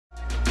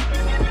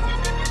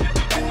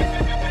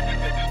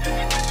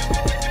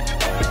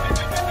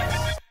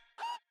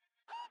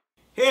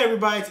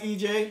everybody, it's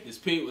EJ. It's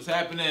Pete, what's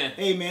happening?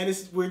 Hey man,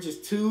 we're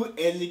just two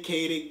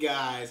educated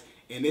guys,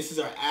 and this is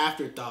our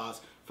afterthoughts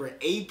for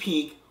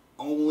Apink,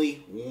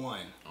 Only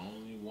One.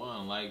 Only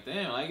one, like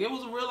damn, like it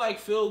was a real like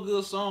feel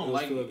good song.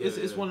 Like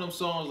it's one of them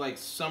songs like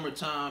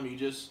summertime. You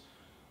just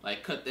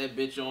like cut that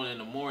bitch on in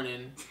the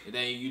morning, and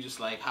then you just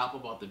like hop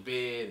up off the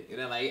bed, and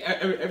then like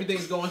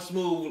everything's going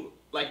smooth.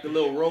 Like the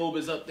little robe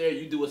is up there,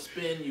 you do a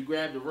spin, you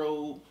grab the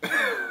robe.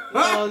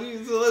 So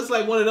it's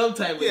like one of them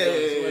type of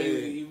things where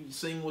you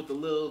sing with the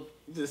little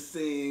just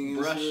sing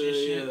brush and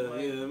shit.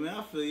 Yeah, man,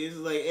 I feel you. It's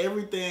like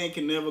everything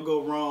can never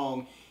go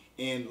wrong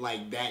in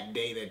like that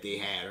day that they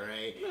had,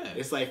 right? Yeah.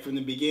 It's like from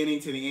the beginning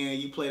to the end,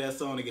 you play that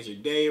song to get your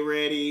day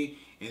ready,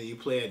 and you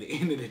play at the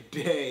end of the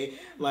day.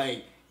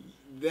 Like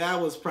that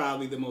was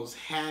probably the most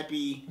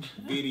happy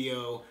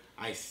video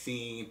I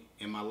seen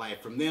in my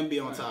life. From them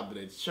being on top of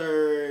the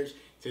church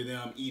to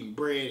them eating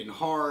bread and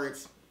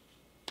hearts.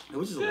 It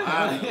was just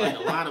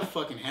a lot of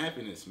fucking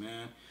happiness,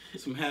 man.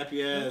 Some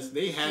happy ass.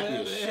 They happy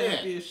as shit.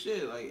 Happy as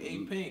shit. Like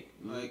Apink,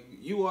 like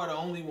you are the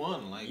only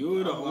one. Like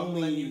you're the I'm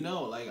only. letting you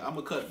know. Like I'm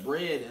gonna cut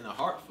bread and a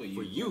heart for you.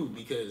 For you,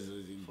 because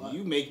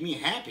you make me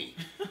happy.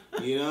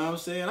 You know what I'm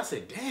saying? I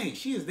said, dang,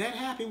 she is that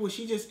happy when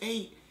she just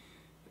ate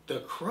the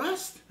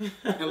crust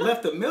and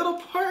left the middle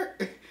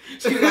part.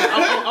 She's like,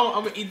 I'm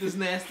gonna eat this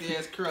nasty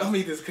ass crust. I'm gonna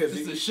eat this because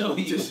just to show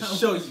you. Just to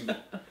show you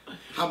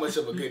how much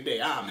of a good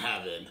day I'm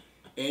having.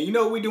 And you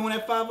know what we're doing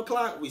at 5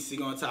 o'clock? We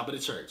sing on top of the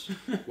church.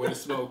 Where the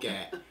smoke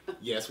at?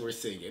 Yes, we're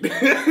singing.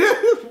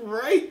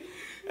 Right?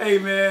 Hey,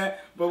 man.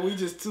 But we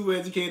just two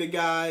educated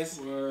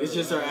guys. It's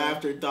just our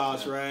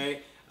afterthoughts,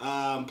 right?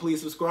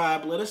 Please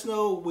subscribe. Let us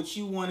know what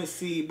you want to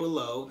see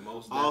below.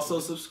 Also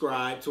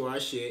subscribe to our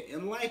shit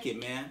and like it,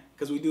 man.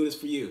 Because we do this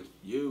for you.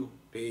 You.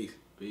 Peace.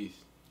 Peace.